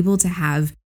valuable to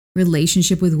have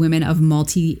relationship with women of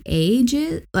multiple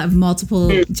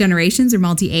generations or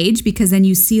multi-age, because then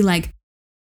you see like,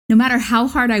 no matter how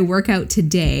hard I work out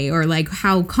today, or like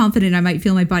how confident I might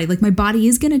feel in my body, like my body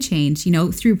is going to change, you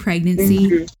know, through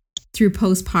pregnancy, through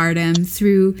postpartum,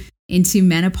 through into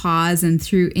menopause, and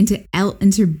through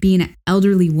into being an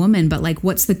elderly woman. But like,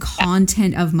 what's the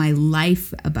content of my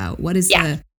life about? What is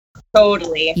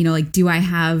totally, you know, like, do I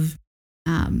have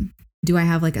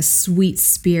like a sweet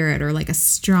spirit, or like a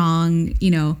strong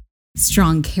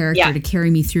character to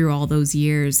carry me through all those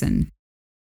years? And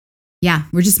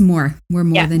we're just more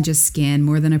than just skin,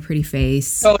 more than a pretty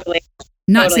face. Totally.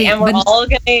 Not saying, and we're all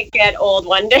gonna get old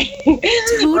one day.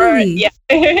 Totally.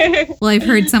 Well, I've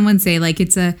heard someone say like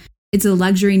it's a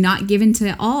luxury not given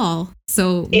to all.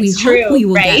 So hope we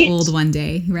will get old one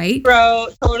day, right? Bro,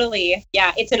 totally.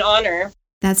 Yeah, it's an honor.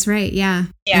 That's right. Yeah.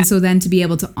 And so then to be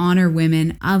able to honor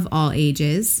women of all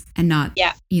ages, and not,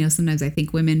 you know, sometimes I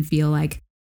think women feel like,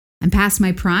 I'm past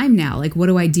my prime now. Like, what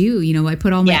do I do? You know, I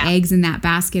put all my eggs in that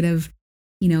basket of,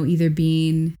 you know, either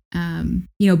being,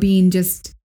 being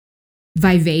just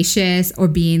vivacious, or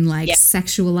being like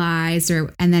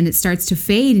sexualized, and then it starts to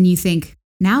fade, and you think,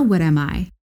 now what am I?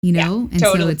 You know? And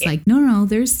so it's like, no,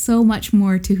 there's so much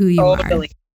more to who you are.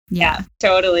 Yeah,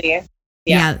 totally.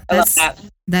 Yeah, I love that.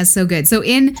 That's so good. So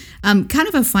in kind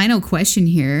of a final question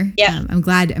here,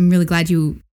 I'm really glad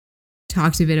you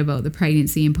talked a bit about the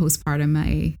pregnancy and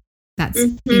postpartum. That's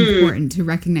important to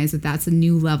recognize that that's a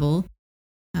new level.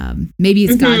 Maybe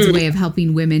it's God's way of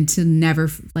helping women to never,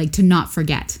 like, to not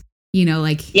forget, you know,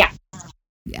 like, you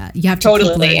have to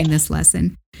keep learning this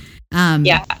lesson.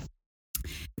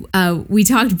 We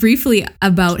talked briefly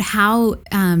about how,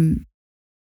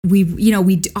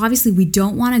 we obviously we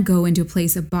don't want to go into a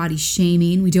place of body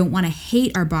shaming. We don't want to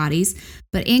hate our bodies,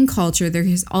 but in culture, there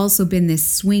has also been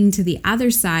this swing to the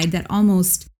other side that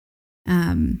almost,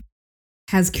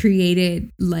 has created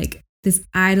like this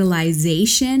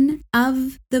idolization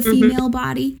of the female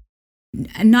body.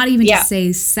 Not even to say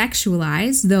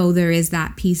sexualized, though there is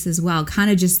that piece as well.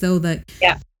 Kind of just though that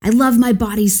I love my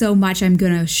body so much, I'm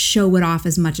going to show it off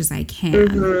as much as I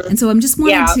can. And so I'm just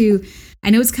wanting to, I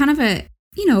know it's kind of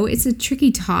it's a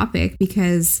tricky topic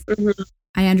because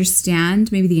I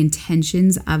understand maybe the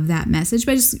intentions of that message,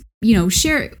 but just,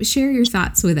 share your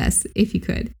thoughts with us if you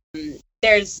could.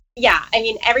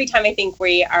 Every time I think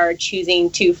we are choosing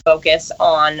to focus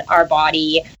on our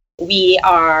body, we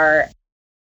are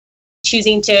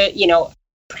choosing to,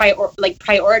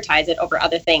 prioritize it over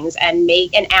other things and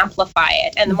amplify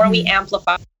it. And the more we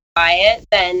amplify it,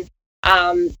 then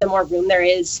the more room there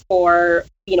is for,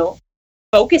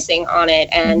 focusing on it,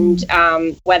 and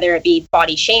whether it be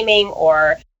body shaming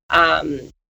or,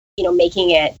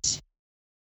 making it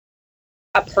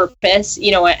a purpose,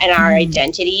 and our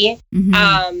identity.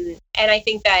 And I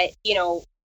think that,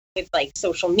 with like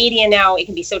social media now, it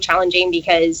can be so challenging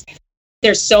because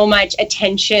there's so much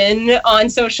attention on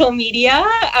social media.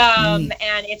 And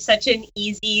it's such an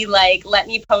easy, let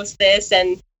me post this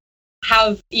and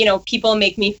have, people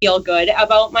make me feel good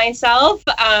about myself.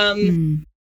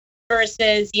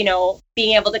 Versus,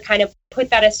 being able to kind of put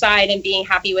that aside and being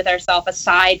happy with ourselves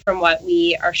aside from what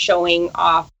we are showing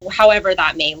off, however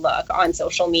that may look on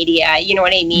social media, you know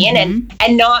what I mean?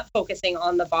 And not focusing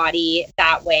on the body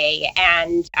that way.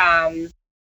 And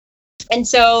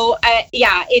so,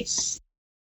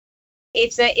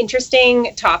 it's an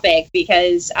interesting topic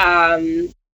because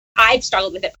I've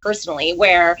struggled with it personally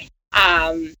where,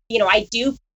 I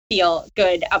do feel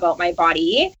good about my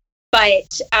body,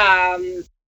 but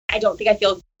I don't think I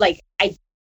feel like I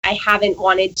haven't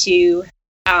wanted to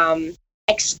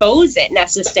expose it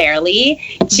necessarily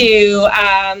to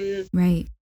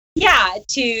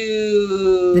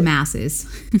to the masses.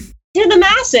 To the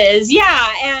masses,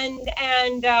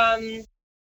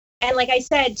 and like I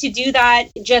said, to do that,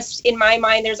 just in my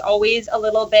mind, there's always a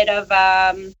little bit of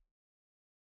a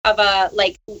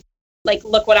like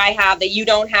look what I have that you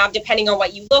don't have, depending on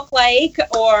what you look like,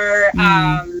 or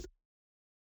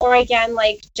again,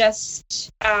 just,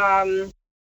 I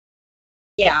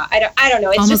don't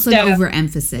know. It's almost just an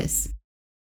overemphasis.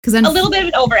 A little bit of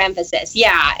an overemphasis.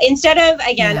 Yeah. Instead of,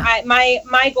 again,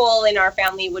 my goal in our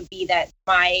family would be that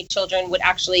my children would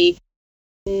actually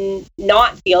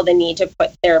not feel the need to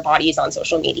put their bodies on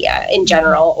social media in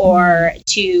general, or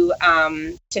to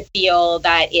feel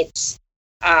that it's,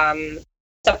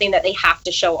 something that they have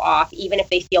to show off, even if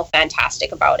they feel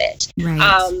fantastic about it.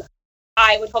 Right.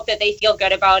 I would hope that they feel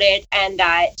good about it and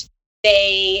that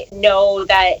they know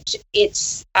that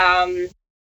it's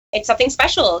something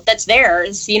special that's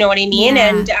theirs. You know what I mean?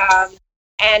 Yeah.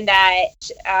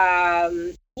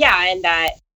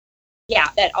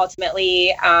 That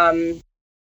ultimately,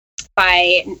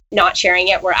 by not sharing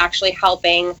it, we're actually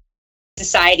helping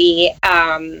society,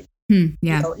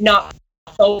 not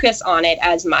focus on it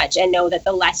as much, and know that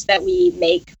the less that we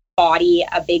make body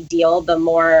a big deal, the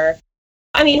more,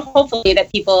 hopefully that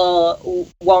people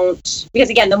won't, because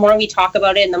again, the more we talk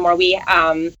about it and the more we,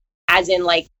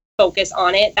 focus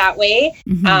on it that way,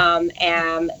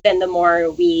 and then the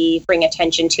more we bring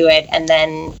attention to it, and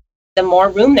then the more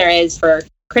room there is for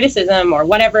criticism or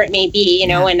whatever it may be,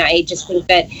 and I just think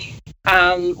that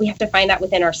we have to find that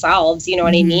within ourselves, you know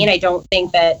what I mean? I don't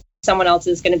think that someone else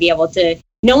is going to be able to,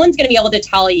 no one's going to be able to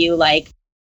tell you,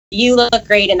 you look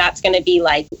great, and that's going to be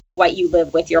what you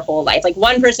live with your whole life.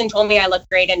 One person told me I look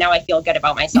great and now I feel good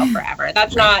about myself forever.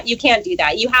 That's not, you can't do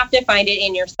that. You have to find it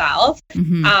in yourself.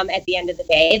 At the end of the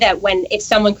day, that if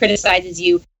someone criticizes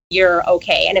you, you're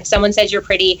okay. And if someone says you're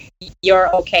pretty,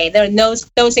 you're okay. Then those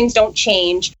things don't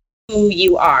change who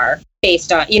you are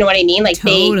based on, you know what I mean?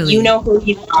 Totally. You know who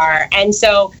you are. And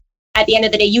so at the end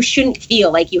of the day, you shouldn't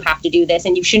feel like you have to do this,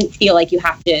 and you shouldn't feel like you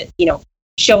have to,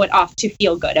 show it off to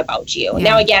feel good about you. Yeah.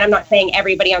 Now, again, I'm not saying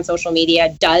everybody on social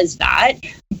media does that,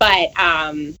 but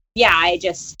I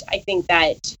think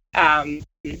that,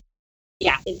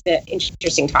 it's an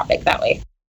interesting topic that way.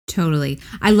 Totally.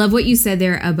 I love what you said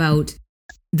there about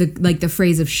the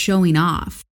phrase of showing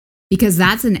off, because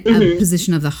that's a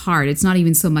position of the heart. It's not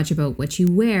even so much about what you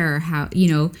wear, how,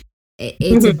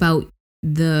 it's about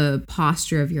the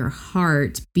posture of your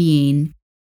heart being,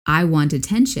 I want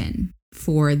attention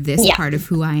for this part of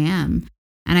who I am.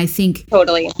 And I think,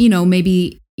 totally,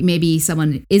 maybe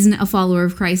someone isn't a follower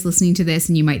of Christ listening to this,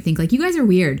 and you might think you guys are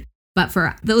weird. But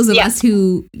for those of us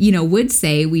who, would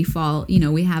say we fall,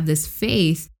 we have this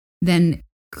faith, then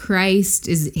Christ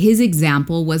his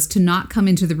example was to not come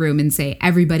into the room and say,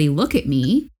 everybody look at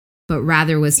me, but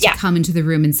rather was to come into the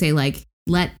room and say, let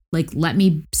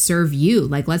me serve you.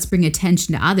 Let's bring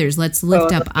attention to others. Let's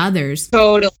lift up others.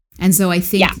 Totally. And so I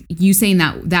think you saying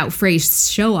that phrase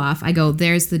show off, I go,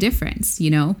 there's the difference,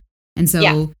 And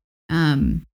so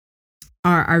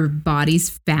are our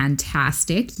bodies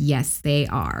fantastic? Yes, they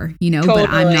are, totally. But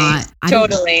I'm not.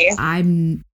 Totally.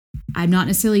 I'm not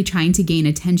necessarily trying to gain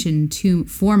attention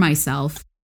for myself.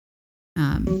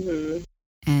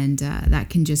 And that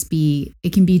can just be,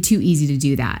 it can be too easy to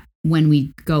do that when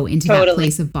we go into that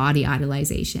place of body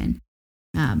idolization.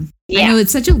 I know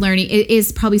it's such a it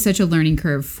is probably such a learning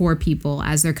curve for people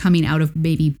as they're coming out of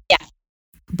maybe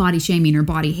body shaming or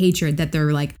body hatred, that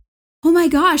they're like, oh my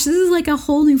gosh, this is like a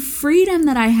whole new freedom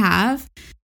that I have.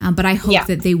 But I hope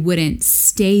that they wouldn't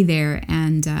stay there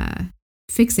and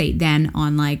fixate then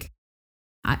on like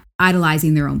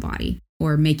idolizing their own body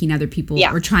or making other people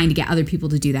or trying to get other people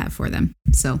to do that for them.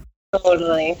 So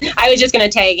totally. I was just going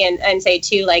to tag in and say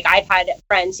too, like I've had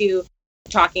friends who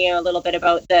talking a little bit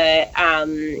about the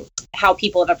how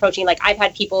people have approaching, like I've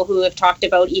had people who have talked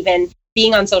about even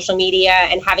being on social media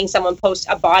and having someone post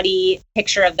a body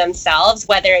picture of themselves,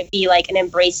 whether it be like an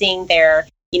embracing their,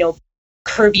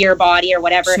 curvier body or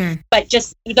whatever, but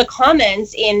just the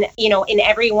comments in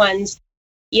everyone's,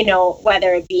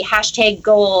 whether it be hashtag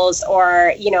goals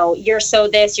or, you're so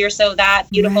this, you're so that,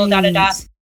 beautiful, da-da-da.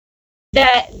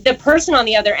 The person on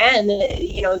the other end,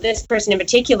 this person in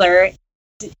particular,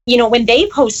 when they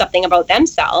post something about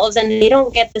themselves and they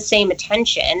don't get the same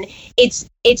attention, it's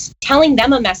telling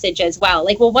them a message as well.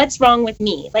 Like, well, what's wrong with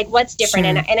me? Like, what's different?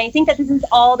 And I think that this is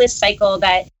all this cycle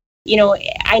that,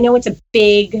 I know it's a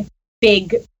big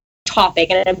topic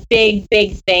and a big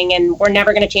thing, and we're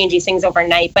never going to change these things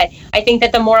overnight. But I think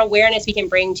that the more awareness we can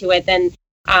bring to it, then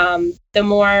the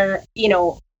more,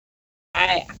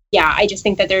 I just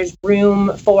think that there's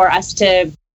room for us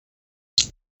to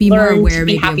be more aware, to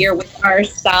be happier with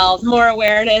ourselves, more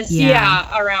awareness,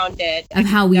 around it, of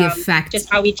how we affect just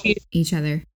how we choose each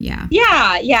other. Yeah.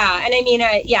 And I mean,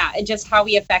 just how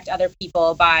we affect other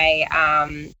people by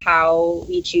how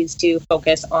we choose to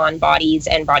focus on bodies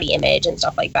and body image and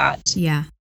stuff like that. Yeah.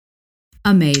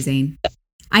 Amazing.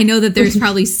 I know that there's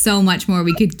probably so much more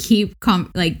we could keep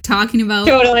talking about.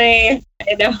 Totally.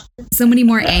 I know. So many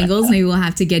more angles. Maybe we'll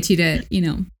have to get you to,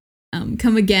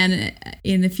 come again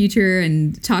in the future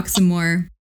and talk some more.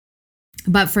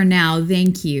 But for now,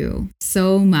 thank you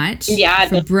so much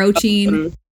for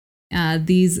broaching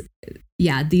these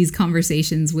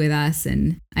conversations with us.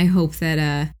 And I hope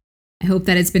that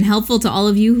it's been helpful to all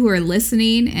of you who are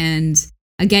listening. And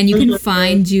again, you can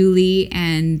find Julie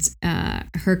and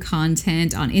her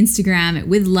content on Instagram at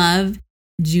With Love,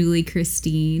 Julie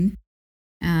Christine.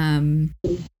 And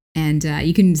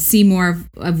you can see more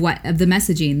of the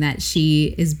messaging that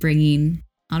she is bringing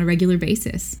on a regular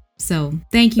basis. So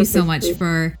thank you so much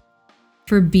for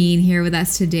being here with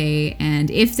us today. And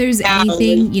if there's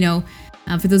anything,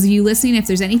 for those of you listening, if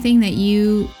there's anything that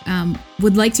you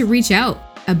would like to reach out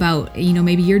about,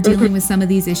 maybe you're dealing with some of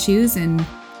these issues and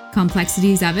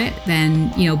complexities of it,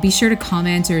 then, be sure to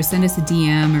comment or send us a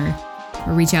DM or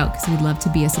reach out, because we'd love to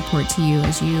be a support to you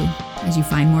as you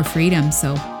find more freedom.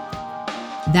 So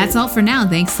that's all for now.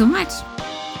 Thanks so much.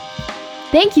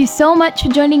 Thank you so much for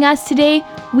joining us today.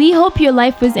 We hope your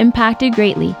life was impacted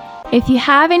greatly. If you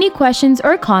have any questions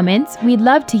or comments, we'd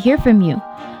love to hear from you.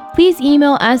 Please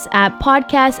email us at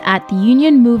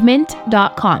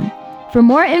podcast@theunionmovement.com. For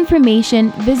more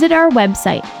information, visit our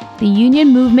website,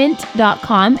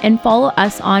 theunionmovement.com, and follow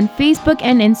us on Facebook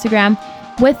and Instagram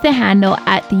with the handle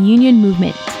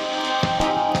 @theunionmovement.